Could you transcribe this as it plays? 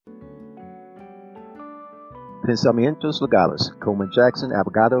Pensamientos Legales, Coleman Jackson,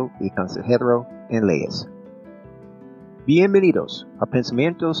 abogado y consejero en leyes. Bienvenidos a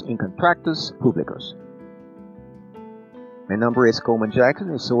Pensamientos en Contratos Públicos. Mi nombre es Coleman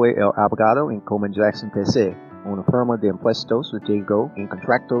Jackson y soy el abogado en Coleman Jackson PC, una firma de impuestos litigio en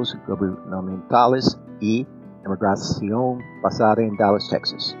contratos gubernamentales y inmigración basada en Dallas,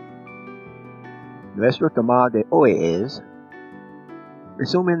 Texas. Nuestro tema de hoy es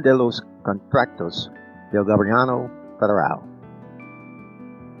resumen de los contratos del gobierno federal.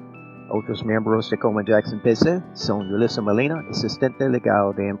 Otros miembros de Coleman Jackson PC son Yulissa Molina, asistente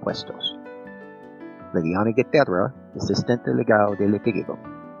legal de impuestos; Liliana Guerra, asistente legal de litigio;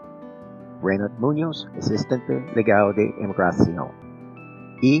 Reynard Muñoz, asistente legal de inmigración;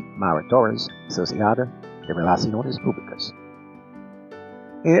 y Mara Torres, asociada de Relaciones Públicas.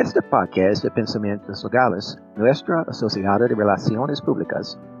 En este podcast de Pensamientos Legales, nuestra asociada de Relaciones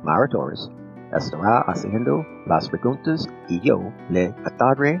Públicas, Mara Torres, estará haciendo las preguntas y yo le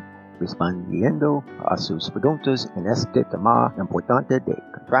estaré respondiendo a sus preguntas en este tema importante de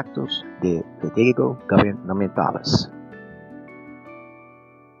contratos de litigio gubernamentales.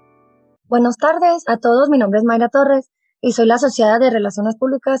 Buenas tardes a todos, mi nombre es Mayra Torres y soy la asociada de Relaciones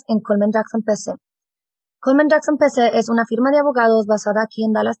Públicas en Coleman Jackson PC. Coleman Jackson PC es una firma de abogados basada aquí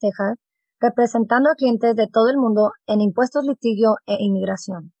en Dallas, Texas, representando a clientes de todo el mundo en impuestos, litigio e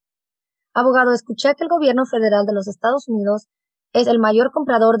inmigración. Abogado, escuché que el gobierno federal de los Estados Unidos es el mayor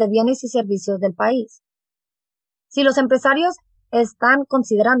comprador de bienes y servicios del país. Si los empresarios están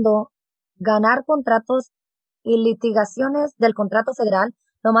considerando ganar contratos y litigaciones del contrato federal,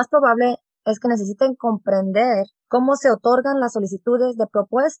 lo más probable es que necesiten comprender cómo se otorgan las solicitudes de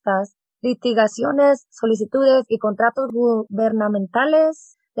propuestas, litigaciones, solicitudes y contratos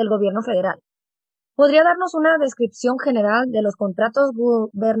gubernamentales del gobierno federal. ¿Podría darnos una descripción general de los contratos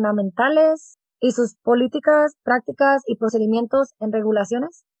gubernamentales y sus políticas, prácticas y procedimientos en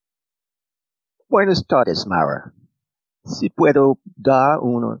regulaciones? Buenas tardes, Mara. Si puedo dar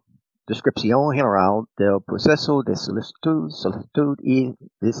una descripción general del proceso de solicitud y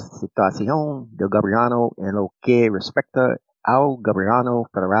licitación del gobierno en lo que respecta al gobierno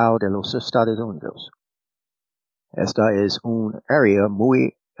federal de los Estados Unidos. Esta es un área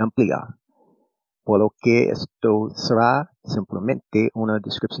muy amplia, por lo que esto será simplemente una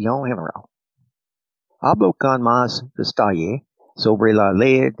descripción general. Hablo con más detalle sobre la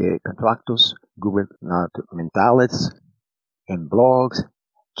ley de contratos gubernamentales en blogs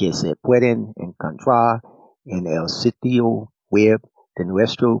que se pueden encontrar en el sitio web de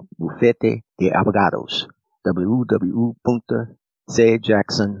nuestro bufete de abogados,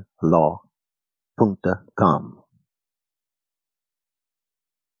 www.cjacksonlaw.com.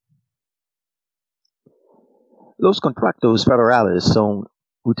 Los contratos federales son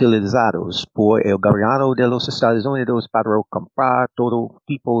utilizados por el gobierno de los Estados Unidos para comprar todo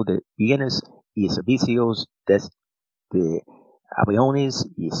tipo de bienes y servicios desde aviones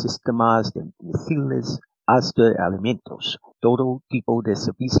y sistemas de misiles hasta alimentos, todo tipo de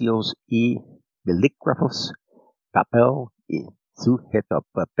servicios y bolígrafos, papel y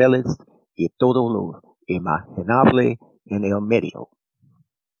sujetapapeles y todo lo imaginable en el medio.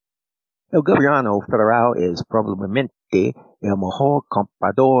 El gobierno federal es probablemente el mejor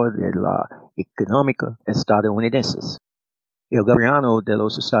comprador de la económica estadounidense. El gobierno de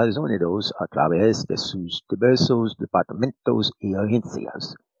los Estados Unidos, a través de sus diversos departamentos y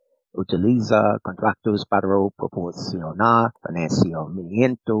agencias, utiliza contratos para proporcionar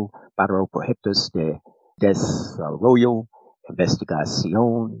financiamiento para proyectos de desarrollo,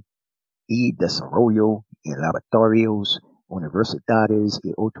 investigación y desarrollo en laboratorios, universidades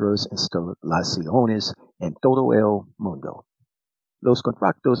y otras instalaciones en todo el mundo. Los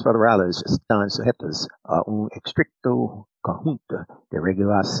contratos federales están sujetos a un estricto conjunto de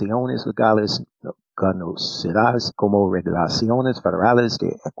regulaciones legales conocidas como regulaciones federales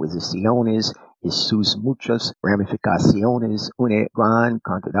de adquisiciones y sus muchas ramificaciones, una gran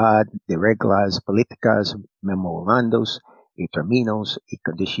cantidad de reglas políticas, memorandos y términos y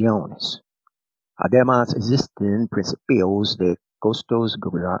condiciones. Además, existen principios de costos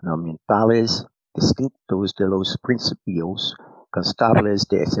gubernamentales distintos de los principios contables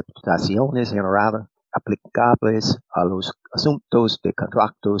de aceptaciones generales aplicables a los asuntos de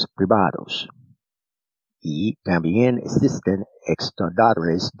contratos privados. Y también existen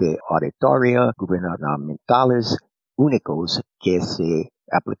estándares de auditoría gubernamentales únicos que se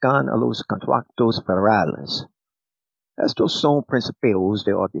aplican a los contratos federales. Estos son principios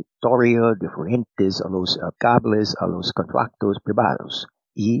de auditoría diferentes a los aplicables a los contratos privados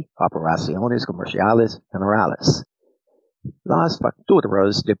y operaciones comerciales generales. Las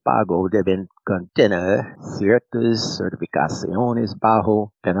facturas de pago deben contener ciertas certificaciones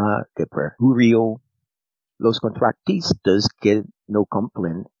bajo pena de perjurio. Los contratistas que no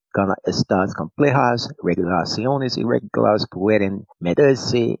cumplen con estas complejas regulaciones y reglas pueden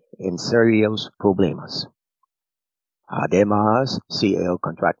meterse en serios problemas. Además, si el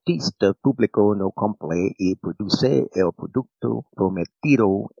contratista público no cumple y produce el producto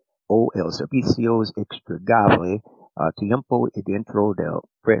prometido o el servicio es entregable a tiempo y dentro del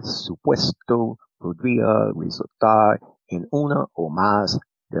presupuesto, podría resultar en una o más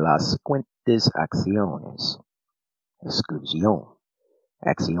de las siguientes acciones: exclusión,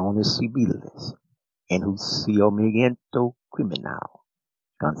 acciones civiles, enjuiciamiento criminal,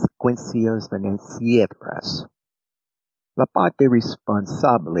 consecuencias financieras. La parte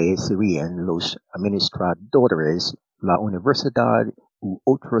responsable serían los administradores, la universidad u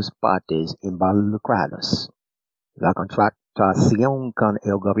otras partes involucradas. La contratación con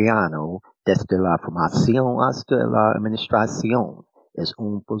el gobierno, desde la formación hasta la administración, es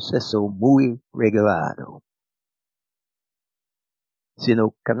un proceso muy regulado. Si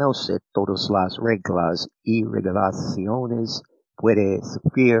no conoce todas las reglas y regulaciones, puede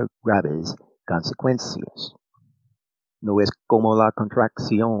sufrir graves consecuencias. No es como la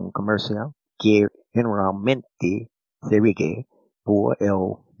contratación comercial, que generalmente se rige por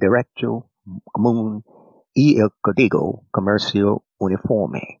el derecho común y el Código Comercio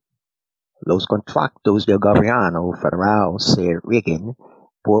Uniforme. Los contratos del gobierno federal se rigen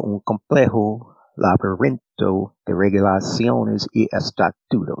por un complejo laberinto de regulaciones y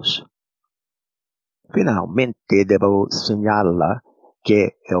estatutos. Finalmente, debo señalar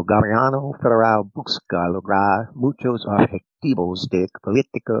que el gobierno federal busca lograr muchos objetivos de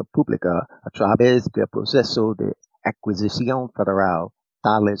política pública a través del proceso de adquisición federal,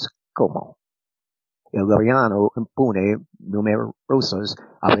 tales como: el gobierno impone numerosas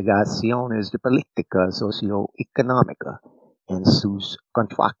obligaciones de política socioeconómica en sus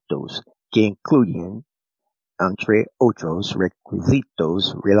contratos, que incluyen, entre otros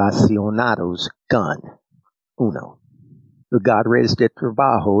requisitos relacionados con: 1. Lugares de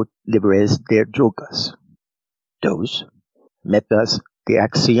trabajo libres de drogas. 2. Metas de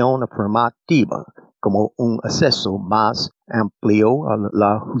acción afirmativa, como un acceso más amplio a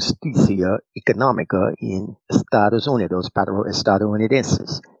la justicia económica en Estados Unidos para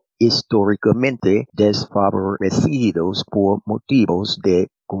estadounidenses históricamente desfavorecidos por motivos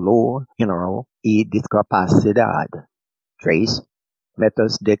de color, género y discapacidad. 3.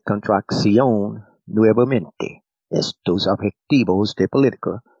 Metas de contracción. Nuevamente, estos objetivos de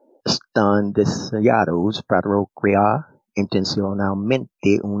política están diseñados para crear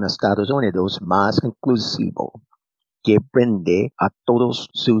intencionalmente un Estados Unidos más inclusivo, que brinde a todos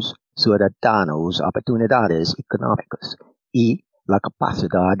sus ciudadanos oportunidades económicas y la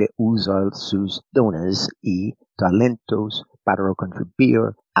capacidad de usar sus dones y talentos para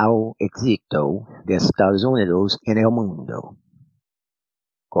contribuir al éxito de Estados Unidos en el mundo.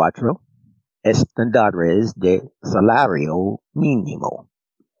 4. Estándares de salario mínimo.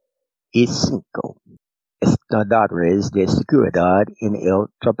 Y 5. Estándares de seguridad en el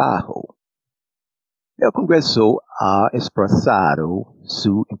trabajo. El Congreso ha expresado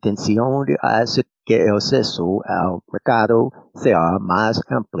su intención de hacer que el acceso al mercado sea más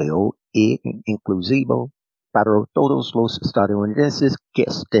amplio e inclusivo para todos los estadounidenses que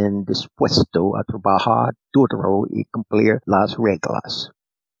estén dispuestos a trabajar duro y cumplir las reglas.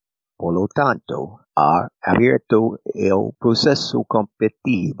 Por lo tanto, ha abierto el proceso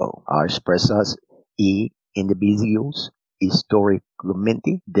competitivo a empresas y individuos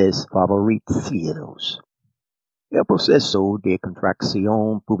históricamente desfavorecidos. El proceso de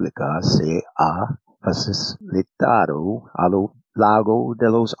contratación pública se ha facilitado a lo largo de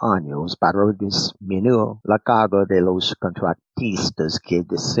los años para disminuir la carga de los contratistas que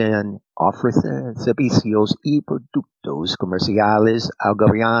desean ofrecer servicios y productos comerciales al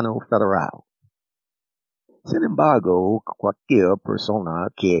gobierno federal. Sin embargo, cualquier persona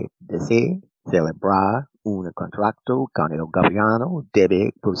que desee celebrar un contrato con el gobierno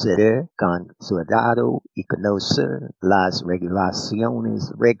debe proceder con cuidado y conocer las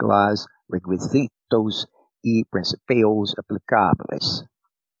regulaciones, reglas, requisitos y principios aplicables,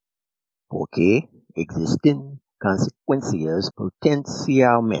 porque existen consecuencias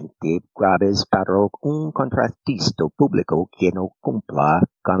potencialmente graves para un contratista público que no cumpla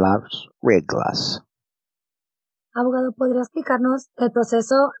con las reglas. Abogado, ¿podría explicarnos el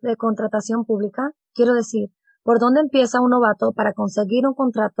proceso de contratación pública? Quiero decir, ¿por dónde empieza un novato para conseguir un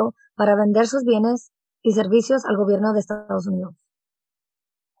contrato para vender sus bienes y servicios al gobierno de Estados Unidos?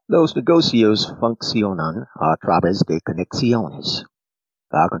 Los negocios funcionan a través de conexiones.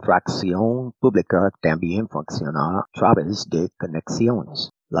 La contratación pública también funciona a través de conexiones.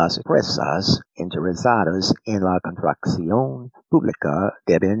 Las empresas interesadas en la contratación pública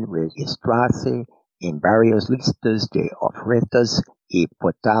deben registrarse en varias listas de ofertas y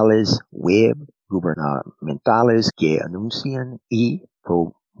portales web gubernamentales que anuncian y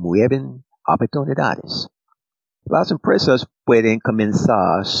promueven oportunidades. Las empresas pueden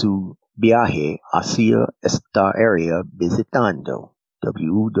comenzar su viaje hacia esta área visitando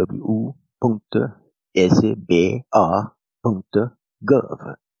www.sba.gov.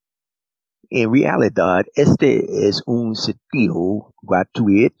 En realidad, este es un sitio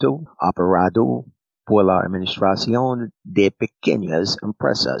gratuito operado por la Administración de Pequeñas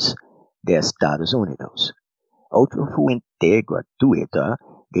Empresas de Estados Unidos. Otra fuente gratuita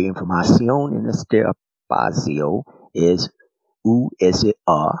de información en este espacio es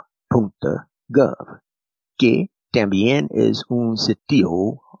usa.gov, que también es un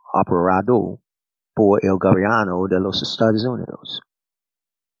sitio operado por el gobierno de los Estados Unidos.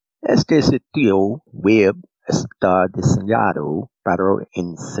 Este sitio web está diseñado para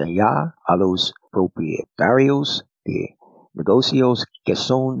enseñar a los propietarios de negocios que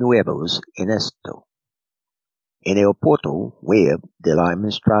son nuevos en esto. En el portal web de la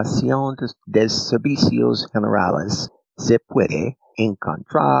Administración de Servicios Generales se puede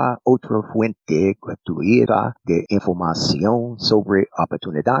encontrar otra fuente gratuita de información sobre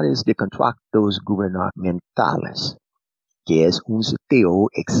oportunidades de contratos gubernamentales, que es un sitio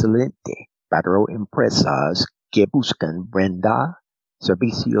excelente para empresas que buscan brindar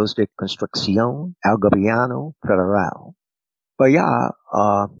servicios de construcción al gobierno federal. Vaya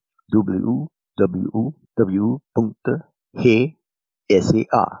a www.gsa.gov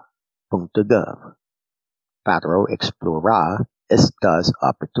para explorar estas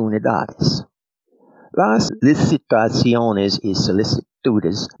oportunidades. Las licitaciones y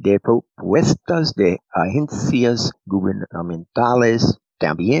solicitudes de propuestas de agencias gubernamentales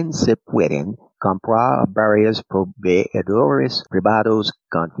también se pueden comprar a varios proveedores privados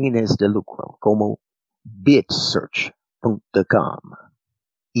con fines de lucro, como bidsearch.com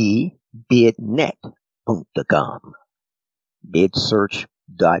y bidnet.com,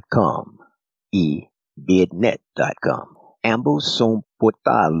 bidsearch.com y bidnet.com. Ambos son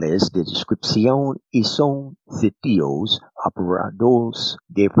portales de descripción y son sitios operados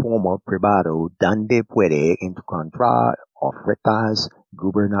de forma privada donde puede encontrar ofertas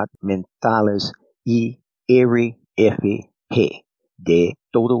gubernamentales y RFP de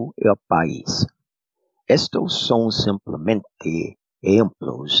todo el país. Estos son simplemente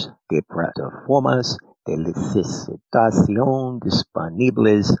ejemplos de plataformas de licitación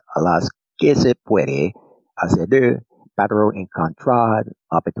disponibles a las que se puede acceder para encontrar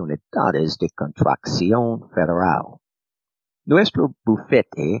oportunidades de contratación federal. Nuestro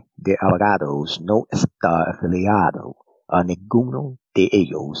bufete de abogados no está afiliado a ninguno de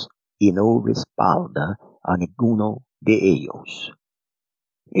ellos y no respalda a ninguno de ellos.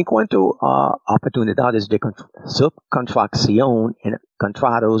 En cuanto a oportunidades de subcontracción en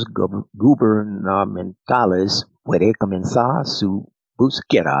contratos gubernamentales, puede comenzar su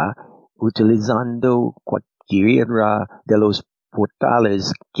búsqueda utilizando cualquiera de los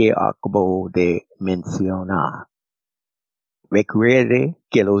portales que acabo de mencionar. Recuerde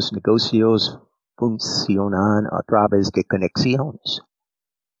que los negocios funcionan a través de conexiones.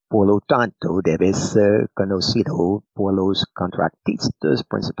 Por lo tanto, debe ser conocido por los contratistas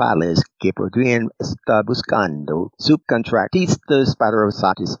principales que podrían estar buscando subcontratistas para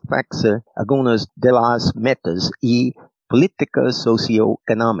satisfacer algunas de las metas y políticas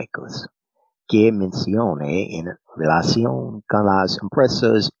socioeconómicas que mencione en relación con las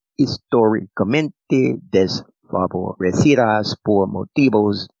empresas históricamente desfavorecidas por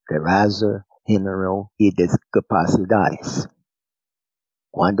motivos de raza, género y discapacidades.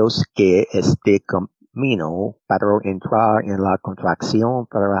 Cuando que este camino para entrar en la contratación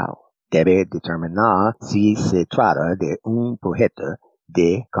federal debe determinar si se trata de un proyecto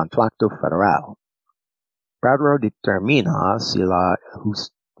de contrato federal. Para determinar si la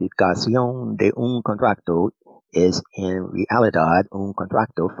justificación de un contrato es en realidad un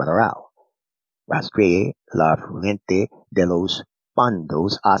contrato federal, rastree la fuente de los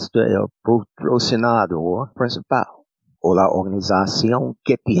fondos hasta el patrocinador principal o la organización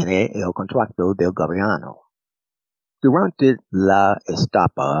que tiene el contrato del gobierno. Durante la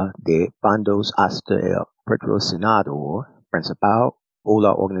etapa de fondos hasta el patrocinador principal o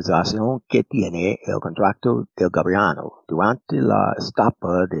la organización que tiene el contrato del gobierno, durante la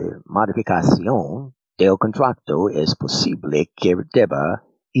etapa de modificación del contrato es posible que deba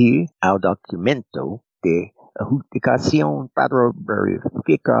y al documento de adjudicación para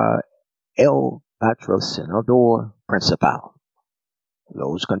verificar el patrocinador principal.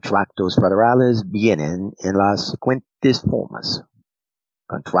 Los contratos federales vienen en las siguientes formas: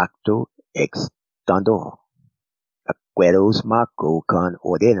 contrato extendor, acuerdos marco con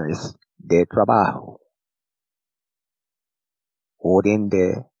órdenes de trabajo, orden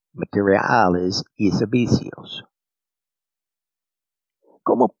de materiales y servicios.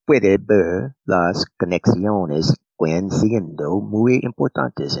 Como puede ver, las conexiones siguen siendo muy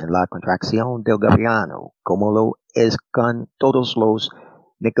importantes en la contracción del gobierno, como lo es con todos los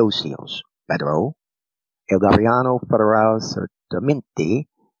negocios. Pero el gobierno federal ciertamente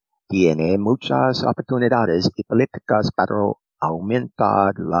tiene muchas oportunidades y políticas para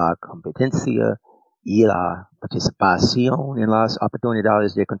aumentar la competencia y la participación en las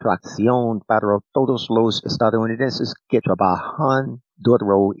oportunidades de contratación para todos los estadounidenses que trabajan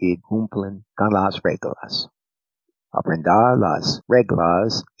duro y cumplen con las reglas. Aprender las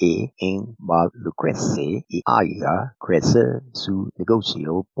reglas e involucrarse y haya crecer su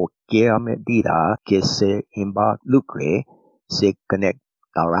negocio, porque a medida que se involucre, se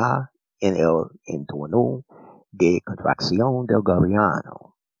conectará en el entorno de contracción del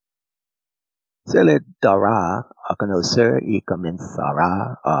gobierno. Se le dará a conocer y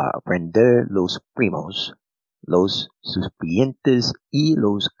comenzará a aprender los primos, los suplentes y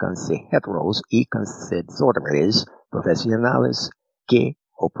los consejeros y concesores profesionales que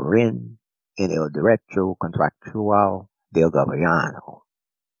operen en el derecho contractual del gobierno.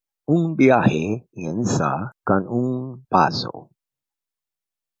 Un viaje inicia con un paso.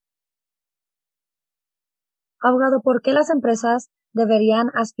 Abogado, ¿por qué las empresas deberían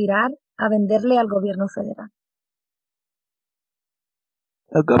aspirar a venderle al gobierno federal?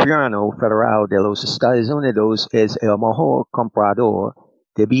 El gobierno federal de los Estados Unidos es el mejor comprador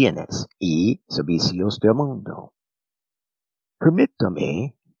de bienes y servicios del mundo.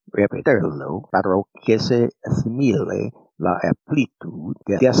 Permítame repetirlo para que se asimile la amplitud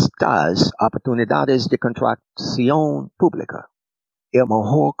de estas oportunidades de contratación pública. El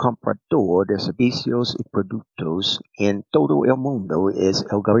mejor comprador de servicios y productos en todo el mundo es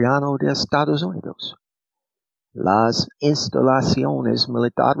el gobierno de Estados Unidos. Las instalaciones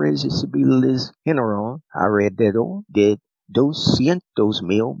militares y civiles generan alrededor de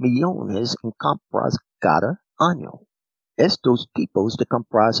 $200,000 millones en compras cada año. Estos tipos de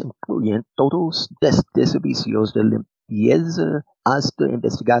compras incluyen todos desde servicios de limpieza hasta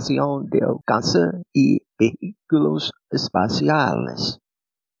investigación del cáncer y vehículos espaciales.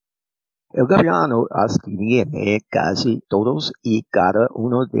 El gobierno tiene casi todos y cada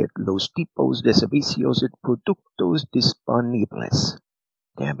uno de los tipos de servicios y productos disponibles.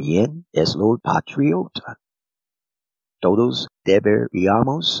 También es lo patriota. Todos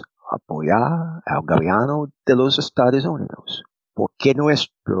deberíamos apoyar al gobierno de los Estados Unidos, porque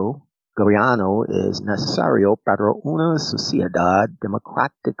nuestro gobierno es necesario para una sociedad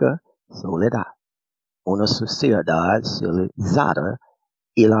democrática sólida, una sociedad civilizada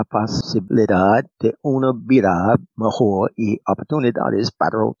y la posibilidad de una vida mejor y oportunidades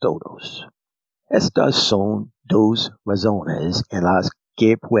para todos. Estas son dos razones en las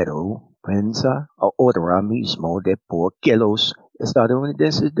que puedo pensar ahora mismo de por qué los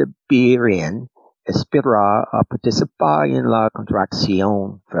estadounidenses deberían aspirar a participar en la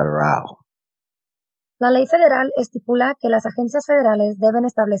contratación federal. La ley federal estipula que las agencias federales deben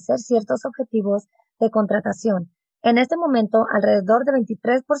establecer ciertos objetivos de contratación. En este momento, alrededor del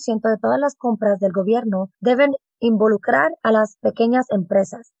 23% de todas las compras del gobierno deben involucrar a las pequeñas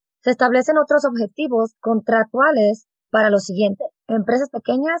empresas. Se establecen otros objetivos contractuales para lo siguiente: empresas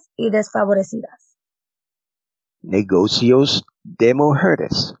pequeñas y desfavorecidas. Negocios de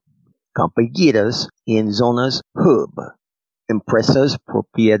mujeres, compañías en zonas hub, empresas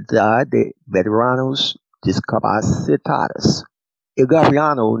propiedad de veteranos discapacitados. El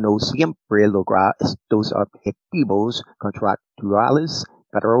gobierno no siempre logra estos objetivos contractuales,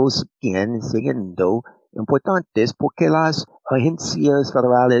 pero siguen siendo importantes porque las agencias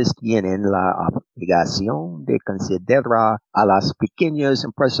federales tienen la obligación de considerar a las pequeñas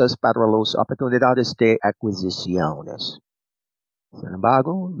empresas para las oportunidades de adquisiciones. Sin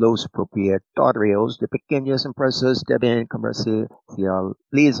embargo, los propietarios de pequeñas empresas deben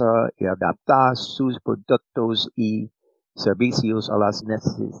comercializar y adaptar sus productos y servicios a las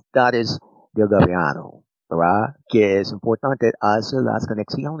necesidades del gobierno. Para que es importante hacer las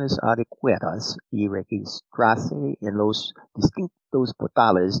conexiones adecuadas y registrarse en los distintos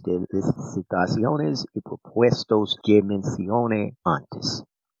portales de licitaciones y propuestos que mencioné antes.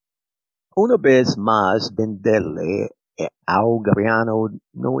 Una vez más, venderle El gobierno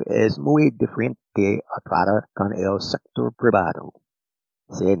no es muy diferente a tratar con el sector privado.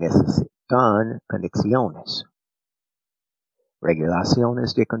 Se necesitan conexiones.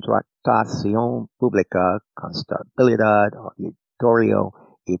 Regulaciones de contratación pública, constabilidad, auditorio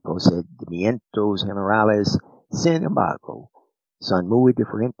y procedimientos generales, sin embargo, son muy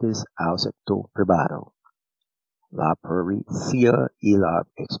diferentes al sector privado. La pericia y la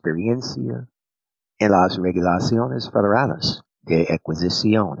experiencia en las regulaciones federales de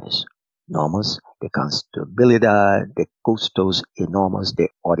adquisiciones, normas de constabilidad de costos y normas de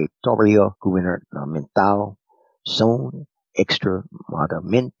auditorio gubernamental son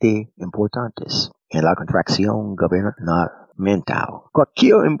extremadamente importantes en la contratación gubernamental.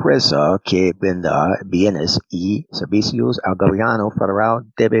 Cualquier empresa que venda bienes y servicios al gobierno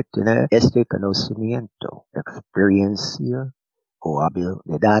federal debe tener este conocimiento, experiencia o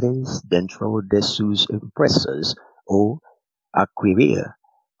habilidades dentro de sus empresas o adquirir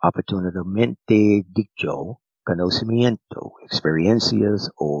oportunamente dicho conocimiento,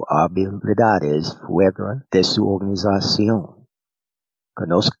 experiencias o habilidades fuera de su organización.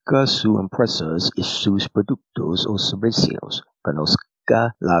 Conozca sus empresas y sus productos o servicios.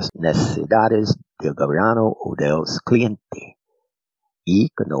 Conozca las necesidades del gobierno o del cliente. Y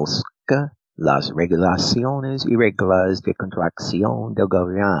conozca las regulaciones y reglas de contratación del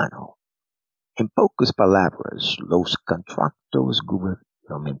gobierno. En pocas palabras, los contratos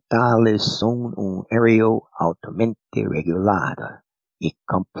gubernamentales son un área altamente regulada y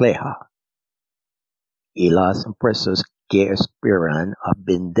compleja. Y las empresas que aspiran a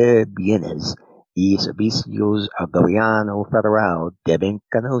vender bienes y servicios al gobierno federal deben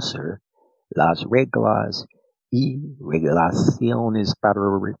conocer las reglas y regulaciones para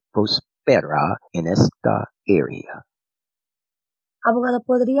prosperar en esta área. Abogado,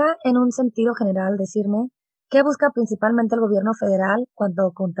 ¿podría en un sentido general decirme qué busca principalmente el gobierno federal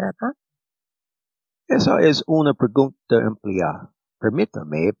cuando contrata? Esa es una pregunta amplia.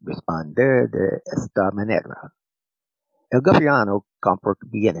 Permítame responder de esta manera. El gobierno compra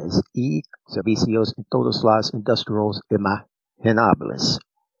bienes y servicios en todas las industrias imaginables.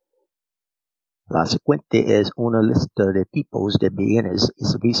 La siguiente es una lista de tipos de bienes y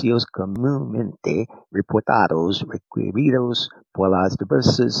servicios comúnmente reportados requeridos por las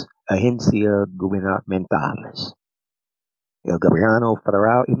diversas agencias gubernamentales. El gobierno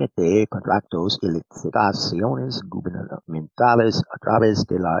federal emite contratos y licitaciones gubernamentales a través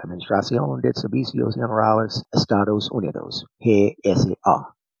de la Administración de Servicios Generales Estados Unidos,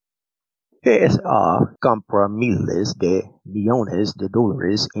 GSA. GSA compra miles de millones de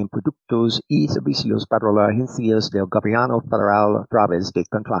dólares en productos y servicios para las agencias del gobierno federal a través de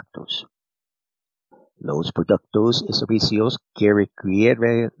contratos. Los productos y servicios que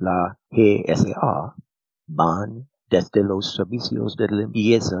requiere la GSA van desde los servicios de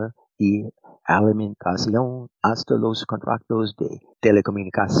limpieza y alimentación hasta los contratos de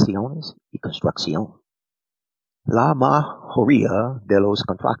telecomunicaciones y construcción. La mayoría de los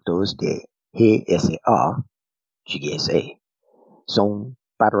contratos de GSA son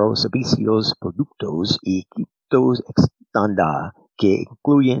para servicios, productos y equipos estándar que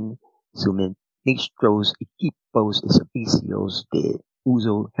incluyen suministros, equipos y servicios de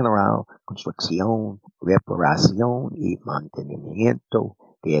uso general, construcción, reparación y mantenimiento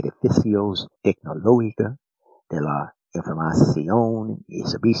de edificios, tecnológica, de la información y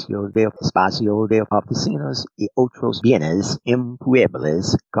servicios de espacio de oficinas y otros bienes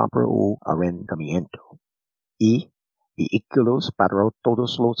inmuebles, compra o arrendamiento. Y vehículos para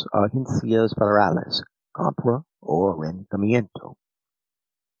todas las agencias federales, compra o arrendamiento.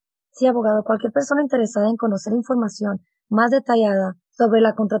 Sí, abogado, cualquier persona interesada en conocer información más detallada sobre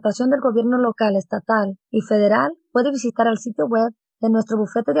la contratación del gobierno local, estatal y federal puede visitar el sitio web de nuestro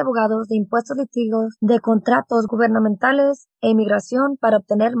bufete de abogados de impuestos litigios, de contratos gubernamentales e inmigración. Para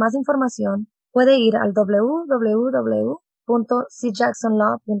obtener más información, puede ir al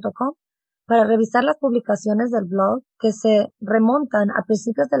www.cjacksonlaw.com para revisar las publicaciones del blog que se remontan a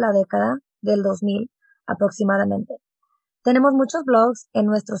principios de la década del 2000 aproximadamente. Tenemos muchos blogs en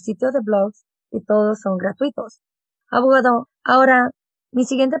nuestro sitio de blogs y todos son gratuitos. Abogado, ahora mi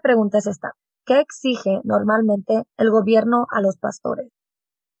siguiente pregunta es esta. ¿Qué exige normalmente el gobierno a los pastores?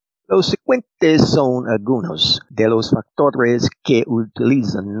 Los siguientes son algunos de los factores que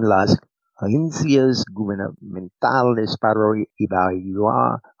utilizan las agencias gubernamentales para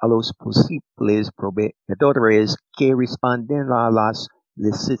evaluar a los posibles proveedores que responden a las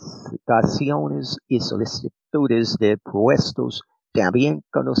licitaciones y solicitudes de puestos, también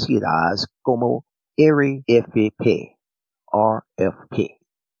conocidas como RFP.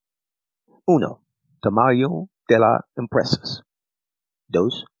 1. Tamaño de las empresas.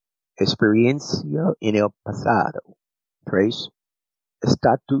 2. Experiencia en el pasado. 3.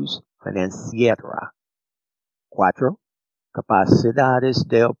 Estatus financiero. 4. Capacidades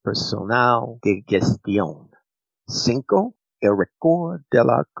del personal de gestión. 5. El récord de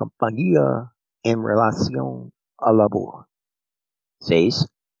la compañía en relación a labor. 6.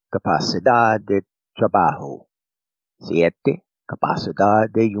 Capacidad de trabajo. 7. Capacidad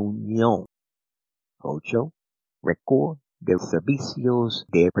de unión. 8. Récord de servicios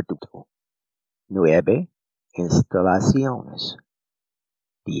de producto. 9. Instalaciones.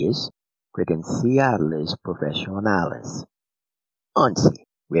 10. Credenciales profesionales. 11.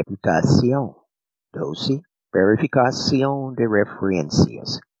 Reputación. 12. Verificación de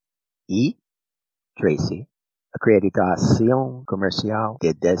referencias. Y 13. Acreditación comercial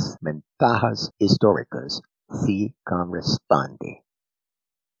de desventajas históricas, si corresponde.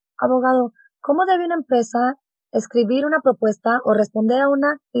 Abogado, ¿cómo debe una empresa escribir una propuesta o responder a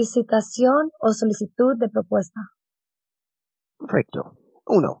una licitación o solicitud de propuesta? Perfecto.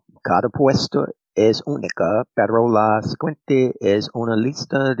 1. Cada propuesta es única, pero la siguiente es una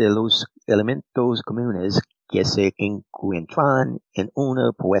lista de los elementos comunes que se encuentran en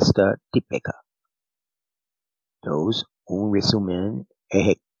una propuesta típica. 2. Un resumen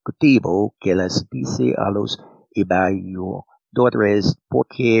ejecutivo que les dice a los evaluadores por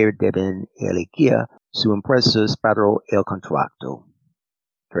qué deben elegir su empresa para el contrato.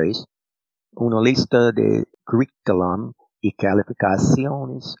 3. Una lista de currículum y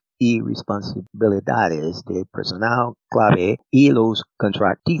calificaciones y responsabilidades de personal clave y los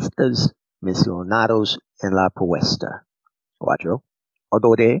contratistas mencionados en la propuesta. 4.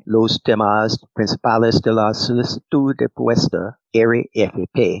 Aborde los temas principales de la solicitud de propuesta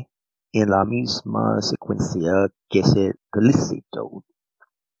RFP en la misma secuencia que se solicitó.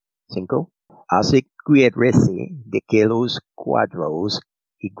 5. Asegúrese de que los cuadros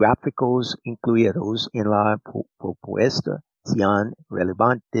y gráficos incluidos en la propuesta sean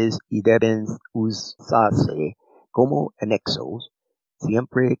relevantes y deben usarse como anexos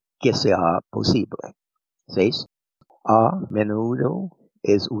siempre que sea posible. 6. A menudo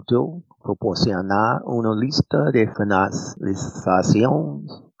es útil proporcionar una lista de finalización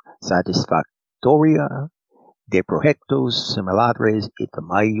satisfactoria de proyectos similares y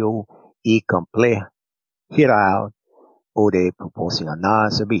tamaño y complejidad o de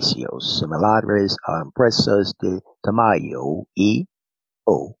proporcionar servicios similares a empresas de tamaño y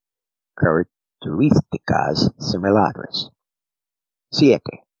o características similares.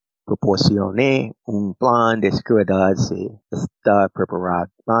 7. Proporcione un plan de seguridad si está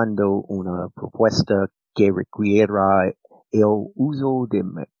preparando una propuesta que requiera el uso de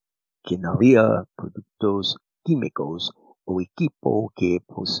maquinaria, productos químicos o equipo que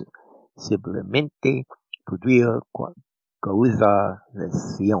posiblemente podría causar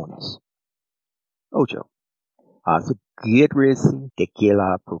lesiones. 8. Asegúrese de que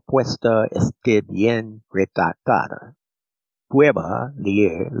la propuesta esté bien redactada. Prueba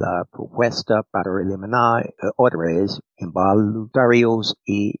leer la propuesta para eliminar errores involuntarios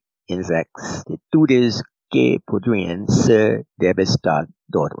y inexactitudes que podrían ser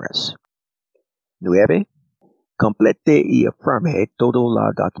devastadoras. 9. Complete y afirme toda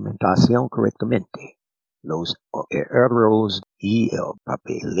la documentación correctamente. Los errores y el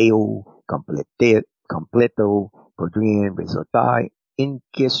papeleo completo podrían resultar en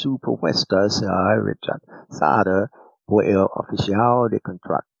que su propuesta sea rechazada por el oficial de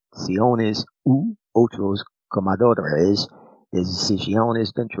contrataciones u otros tomadores de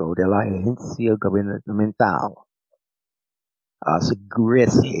decisiones dentro de la agencia gubernamental.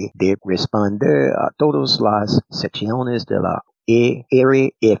 Asegúrese de responder a todas las secciones de la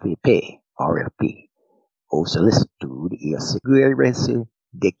RFP o solicitud y asegúrese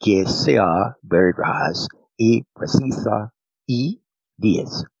de que sea veraz y precisa. Y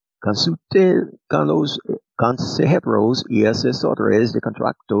 10. Consulte con los consejeros y asesores de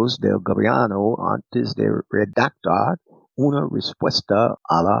contratos del gobierno antes de redactar una respuesta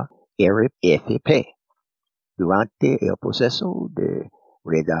a la RFP. Durante el proceso de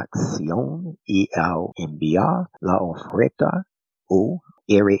redacción y al enviar la oferta o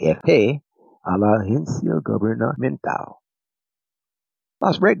RFP a la agencia gubernamental.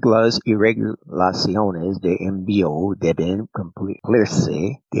 Las reglas y regulaciones de envío deben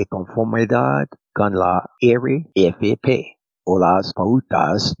cumplirse de conformidad con la RFP o las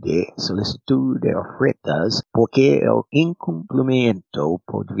pautas de solicitud de ofertas, porque el incumplimiento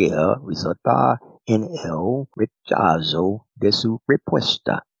podría resultar en el rechazo de su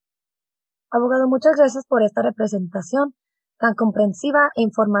propuesta. Abogado, muchas gracias por esta representación tan comprensiva e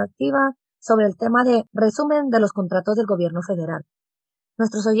informativa sobre el tema de resumen de los contratos del gobierno federal.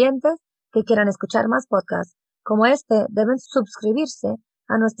 Nuestros oyentes que quieran escuchar más podcasts como este deben suscribirse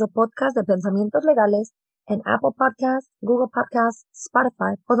a nuestro podcast de pensamientos legales en Apple Podcasts, Google Podcasts,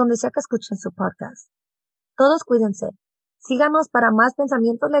 Spotify o donde sea que escuchen su podcast. Todos cuídense. Síganos para más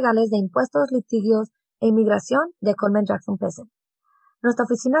pensamientos legales de impuestos, litigios e inmigración de Coleman Jackson PC. Nuestra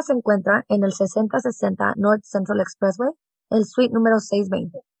oficina se encuentra en el 6060 North Central Expressway, el suite número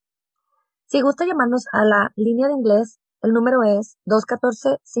 620. Si gusta llamarnos a la línea de inglés, el número es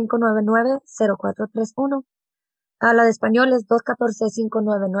 214-599-0431. A la de español es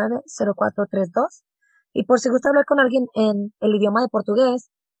 214-599-0432. Y por si gusta hablar con alguien en el idioma de portugués,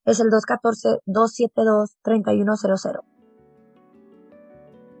 es el 214-272-3100.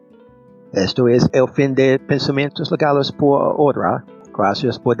 Esto es el fin de Pensamientos Legales por ahora.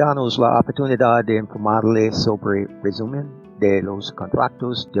 Gracias por darnos la oportunidad de informarles sobre el resumen de los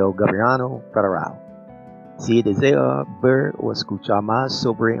contratos del gobierno federal. Si desea ver o escuchar más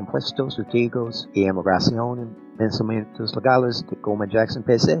sobre impuestos, litigios y inmigración en Pensamientos Legales de Coleman Jackson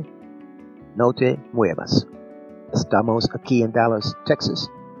PC, no te muevas. Estamos aquí en Dallas, Texas,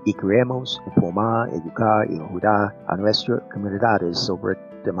 y queremos informar, educar y ayudar a nuestras comunidades sobre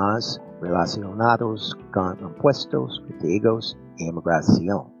temas relacionados con impuestos, litigios e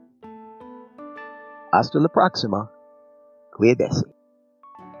inmigración. Hasta la próxima. Cuídese.